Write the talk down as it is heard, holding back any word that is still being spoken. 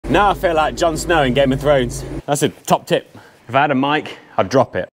Now I feel like Jon Snow in Game of Thrones. That's a top tip. If I had a mic, I'd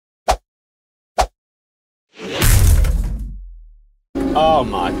drop it. Oh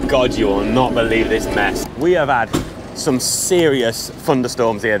my God, you will not believe this mess. We have had some serious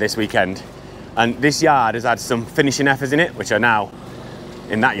thunderstorms here this weekend. And this yard has had some finishing efforts in it, which are now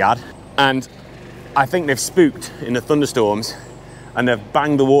in that yard. And I think they've spooked in the thunderstorms and they've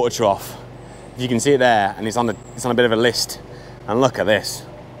banged the water trough. If you can see it there, and it's on a bit of a list. And look at this.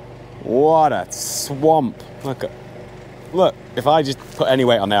 What a swamp. Look, if I just put any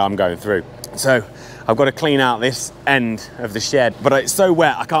weight on there, I'm going through. So I've got to clean out this end of the shed, but it's so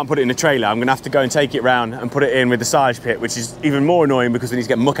wet I can't put it in the trailer. I'm gonna have to go and take it round and put it in with the silage pit, which is even more annoying because we need to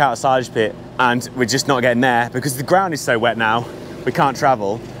get muck out of the silage pit and we're just not getting there because the ground is so wet now, we can't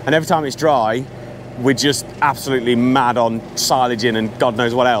travel. And every time it's dry, we're just absolutely mad on silaging and God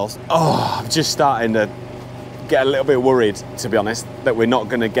knows what else. Oh, I'm just starting to get a little bit worried, to be honest, that we're not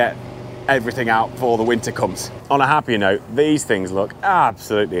gonna get everything out before the winter comes. On a happier note, these things look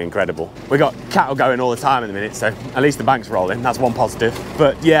absolutely incredible. We got cattle going all the time at the minute, so at least the bank's rolling, that's one positive.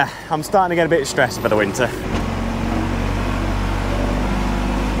 But yeah, I'm starting to get a bit stressed for the winter.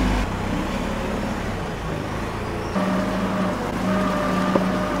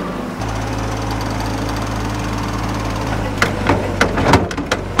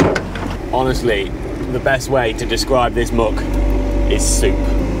 Honestly, the best way to describe this muck is soup.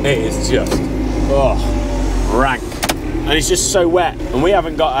 It is just, oh, rank. And it's just so wet. And we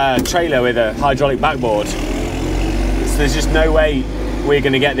haven't got a trailer with a hydraulic backboard. So there's just no way we're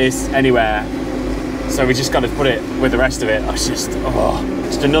gonna get this anywhere. So we just gotta put it with the rest of it. It's just, oh,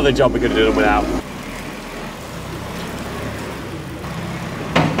 just another job we could have done without.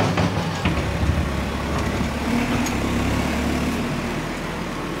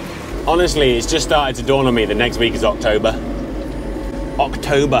 Honestly, it's just started to dawn on me that next week is October,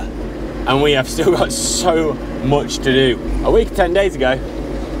 and we have still got so much to do. A week, 10 days ago,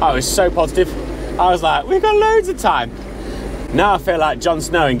 I was so positive. I was like, we've got loads of time. Now I feel like Jon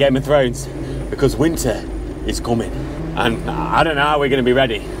Snow in Game of Thrones because winter is coming. And I don't know how we're gonna be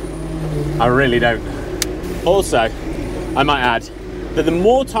ready. I really don't. Also, I might add that the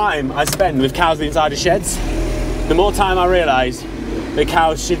more time I spend with cows inside of sheds, the more time I realise that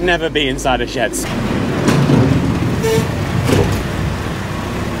cows should never be inside of sheds.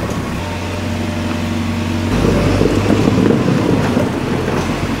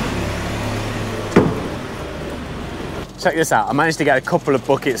 Check this out, I managed to get a couple of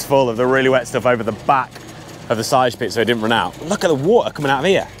buckets full of the really wet stuff over the back of the silage pit so it didn't run out. Look at the water coming out of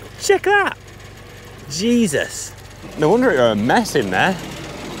here. Check that. Jesus. No wonder it was a mess in there.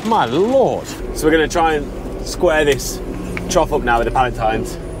 My Lord. So we're gonna try and square this trough up now with the pallet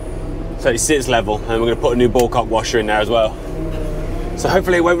tines so it sits level, and we're gonna put a new ball cock washer in there as well. So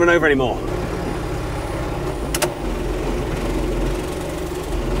hopefully it won't run over anymore.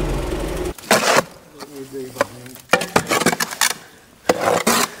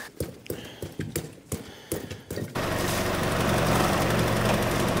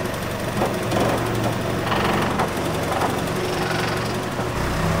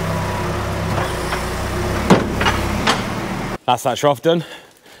 That's that trough done.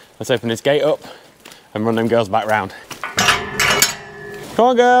 Let's open this gate up and run them girls back round. Come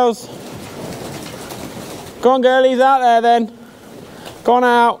on, girls. Come on, girlies, out there then. Go on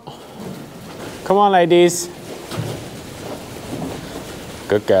out. Come on, ladies.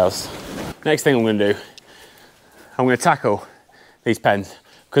 Good girls. Next thing I'm gonna do, I'm gonna tackle these pens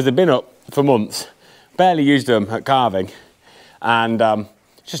because they've been up for months. Barely used them at calving, and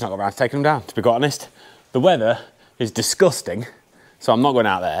just not got around to taking them down, to be quite honest. The weather is disgusting, so I'm not going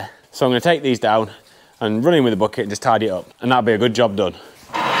out there. So I'm going to take these down and run in with a bucket and just tidy it up, and that'll be a good job done.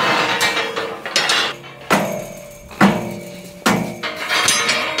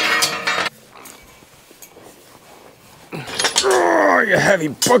 Oh, you heavy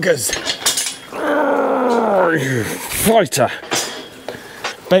buggers! Oh, you fighter!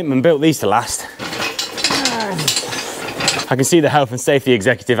 Bateman built these to last. I can see the health and safety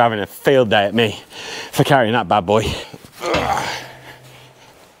executive having a field day at me for carrying that bad boy.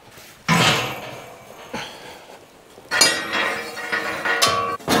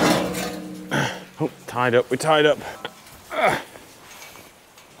 Oh, tied up, we're tied up.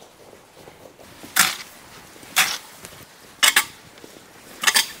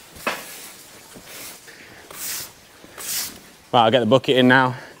 Right, I'll get the bucket in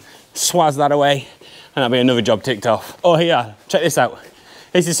now, swaz that away, and that'll be another job ticked off. Oh yeah, check this out.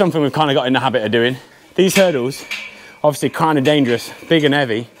 This is something we've kind of got in the habit of doing. These hurdles, obviously kind of dangerous, big and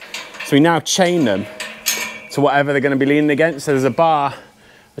heavy. So we now chain them to whatever they're going to be leaning against. So there's a bar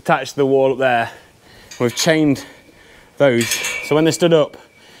attached to the wall up there. We've chained those, so when they're stood up,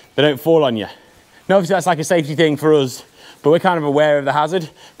 they don't fall on you. Now obviously that's like a safety thing for us, but we're kind of aware of the hazard.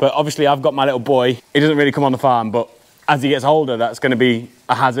 But obviously I've got my little boy, he doesn't really come on the farm, but as he gets older, that's gonna be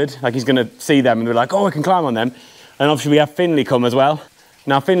a hazard. Like he's gonna see them and be like, oh, I can climb on them. And obviously we have Finley come as well.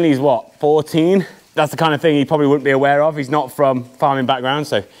 Now Finley's what, 14? That's the kind of thing he probably wouldn't be aware of. He's not from farming background,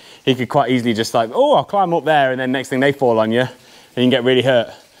 so he could quite easily just like, oh, I'll climb up there, and then next thing they fall on you and you can get really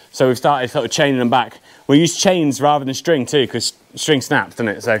hurt. So we've started sort of chaining them back. We use chains rather than string too, because string snaps, doesn't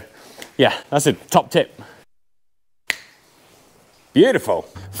it? So yeah, that's a top tip. Beautiful.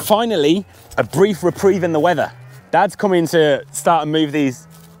 Finally, a brief reprieve in the weather. Dad's coming to start and move these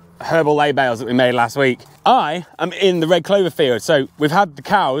herbal lay bales that we made last week. I am in the red clover field. So we've had the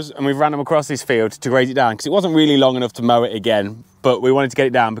cows and we've ran them across this field to graze it down because it wasn't really long enough to mow it again, but we wanted to get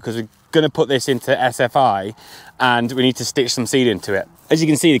it down because we're going to put this into SFI and we need to stitch some seed into it. As you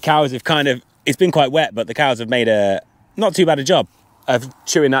can see, the cows have it's been quite wet, but the cows have made a not too bad a job of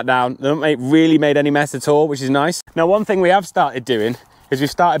chewing that down. They haven't really made any mess at all, which is nice. Now, one thing we have started doing is we've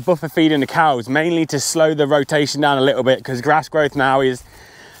started buffer feeding the cows, mainly to slow the rotation down a little bit because grass growth now is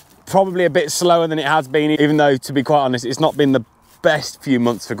probably a bit slower than it has been, even though, to be quite honest, it's not been the best few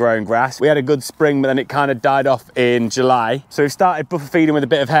months for growing grass. We had a good spring, but then it kind of died off in July. So we've started buffer feeding with a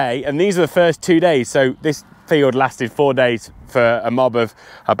bit of hay, and these are the first 2 days. So this field lasted 4 days for a mob of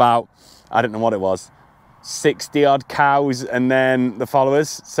about, I don't know what it was, 60 odd cows and then the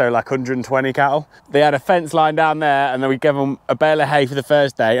followers, so like 120 cattle. They had a fence line down there, and then we gave them a bale of hay for the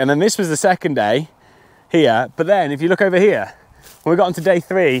first day, and then this was the second day here. But then if you look over here, when we got onto day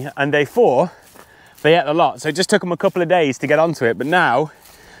 3 and day 4, they ate a lot. So it just took them a couple of days to get onto it, but now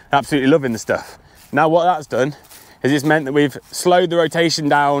they're absolutely loving the stuff. Now what that's done is it's meant that we've slowed the rotation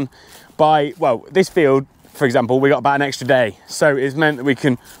down by, well, this field, for example, we got about an extra day. So it's meant that we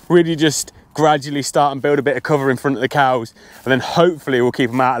can really just gradually start and build a bit of cover in front of the cows, and then hopefully we'll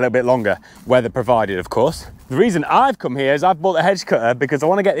keep them out a little bit longer, weather provided, of course. The reason I've come here is I've bought the hedge cutter because I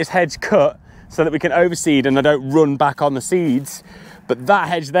want to get this hedge cut so that we can overseed and I don't run back on the seeds. But that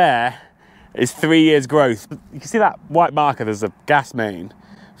hedge there is 3 years growth. You can see that white marker, there's a gas main.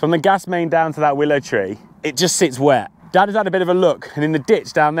 From the gas main down to that willow tree, it just sits wet. Dad has had a bit of a look, and in the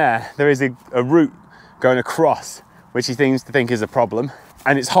ditch down there is a root going across, which he seems to think is a problem.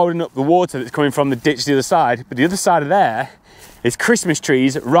 And it's holding up the water that's coming from the ditch to the other side. But the other side of there is Christmas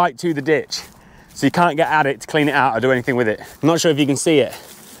trees right to the ditch. So you can't get at it to clean it out or do anything with it. I'm not sure if you can see it,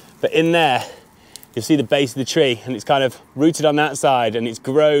 but in there, you'll see the base of the tree, and it's kind of rooted on that side, and it's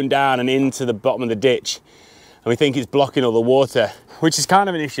grown down and into the bottom of the ditch. And we think it's blocking all the water, which is kind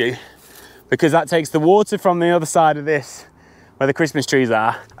of an issue because that takes the water from the other side of this, where the Christmas trees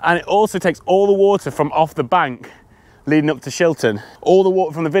are. And it also takes all the water from off the bank leading up to Shilton. All the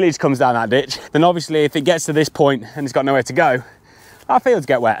water from the village comes down that ditch. Then obviously if it gets to this point and it's got nowhere to go, our fields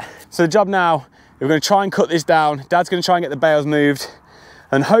get wet. So the job now, we're going to try and cut this down. Dad's going to try and get the bales moved,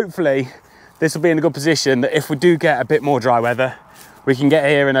 and hopefully this will be in a good position that if we do get a bit more dry weather, we can get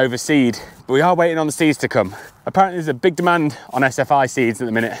here and overseed. But we are waiting on the seeds to come. Apparently there's a big demand on SFI seeds at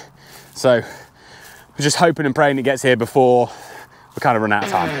the minute. So we're just hoping and praying it gets here before we kind of run out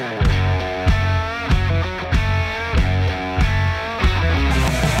of time.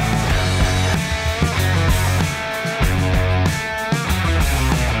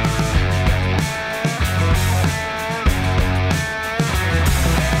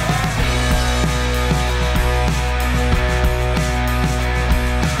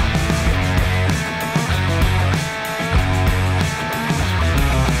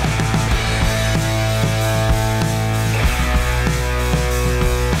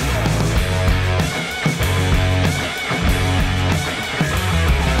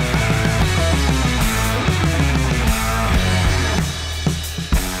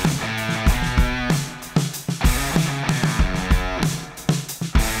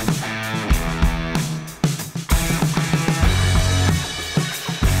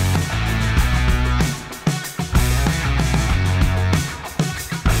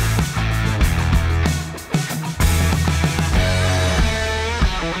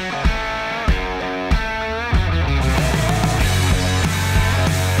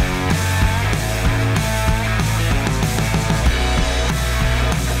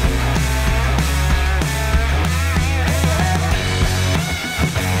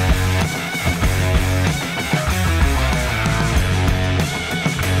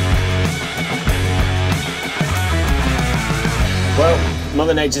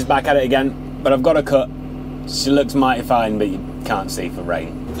 Mother Nature's back at it again, but I've got a cut. She looks mighty fine, but you can't see for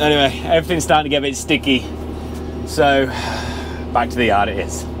rain. Anyway, everything's starting to get a bit sticky. So back to the yard it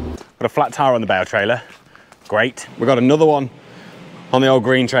is. Got a flat tire on the Bale trailer, great. We've got another one on the old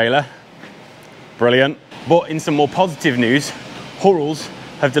green trailer, brilliant. But in some more positive news, Hurls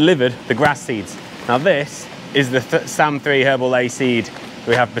have delivered the grass seeds. Now this is the Sam 3 Herbal A seed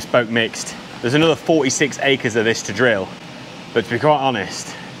we have bespoke mixed. There's another 46 acres of this to drill, but to be quite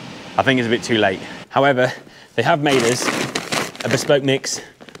honest, I think it's a bit too late. However, they have made us a bespoke mix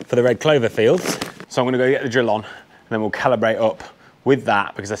for the red clover fields. So I'm gonna go get the drill on and then we'll calibrate up with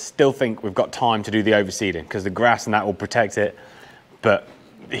that, because I still think we've got time to do the overseeding because the grass and that will protect it. But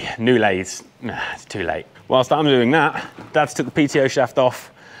yeah, new lathes, nah, it's too late. Whilst I'm doing that, Dad's took the PTO shaft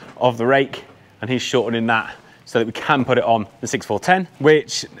off of the rake and he's shortening that so that we can put it on the 6410,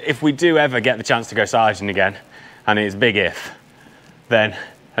 which if we do ever get the chance to go silaging again, and it's big if, then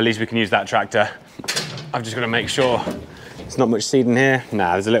at least we can use that tractor. I've just got to make sure there's not much seed in here.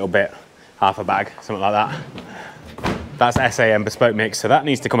 Nah, there's a little bit, half a bag, something like that. That's SAM bespoke mix, so that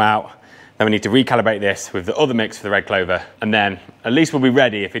needs to come out. Then we need to recalibrate this with the other mix for the red clover, and then at least we'll be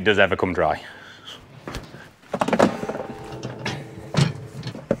ready if it does ever come dry.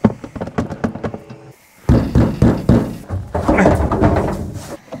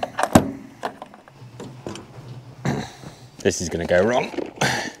 This is going to go wrong.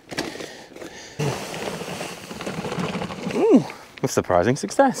 Ooh, a surprising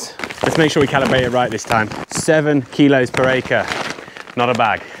success. Let's make sure we calibrate it right this time. 7 kilos per acre, not a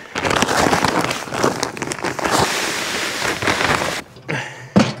bag.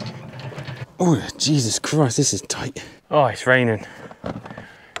 Oh, Jesus Christ, this is tight. Oh, it's raining.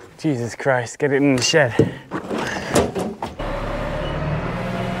 Jesus Christ, get it in the shed.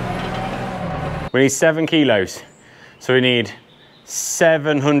 We need 7 kilos. So we need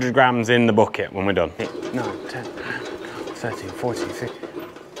 700 grams in the bucket when we're done. 8, 9, 10, 13, 14, 15,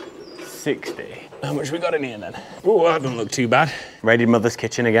 60. How much we got in here then? Oh, that doesn't look too bad. Raided Mother's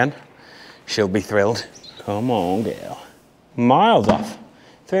kitchen again. She'll be thrilled. Come on, girl. Miles off.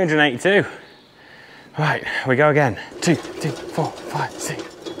 382. Right, we go again. 2, 4, 5, 6,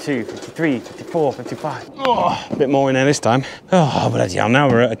 2, 53, 54, 55. Oh, a bit more in there this time. Oh, bloody hell, now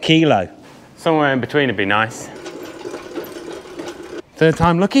we're at a kilo. Somewhere in between would be nice. Third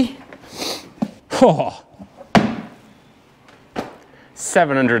time lucky? Oh.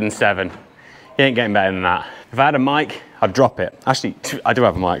 707. You ain't getting better than that. If I had a mic, I'd drop it. Actually, I do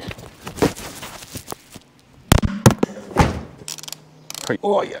have a mic.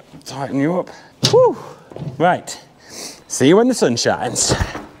 Oh yeah, tighten you up. Whew. Right, see you when the sun shines.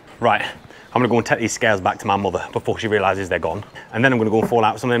 Right, I'm gonna go and take these scales back to my mother before she realizes they're gone. And then I'm gonna go and fall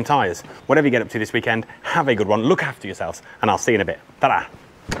out with some of them tires. Whatever you get up to this weekend, have a good one, look after yourselves, and I'll see you in a bit. Ta-da.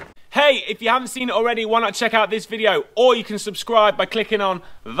 Hey, if you haven't seen it already, why not check out this video? Or you can subscribe by clicking on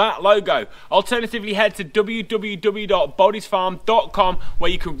that logo. Alternatively, head to www.bodysfarm.com where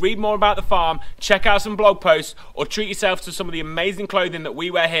you can read more about the farm, check out some blog posts, or treat yourself to some of the amazing clothing that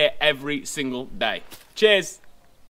we wear here every single day. Cheers.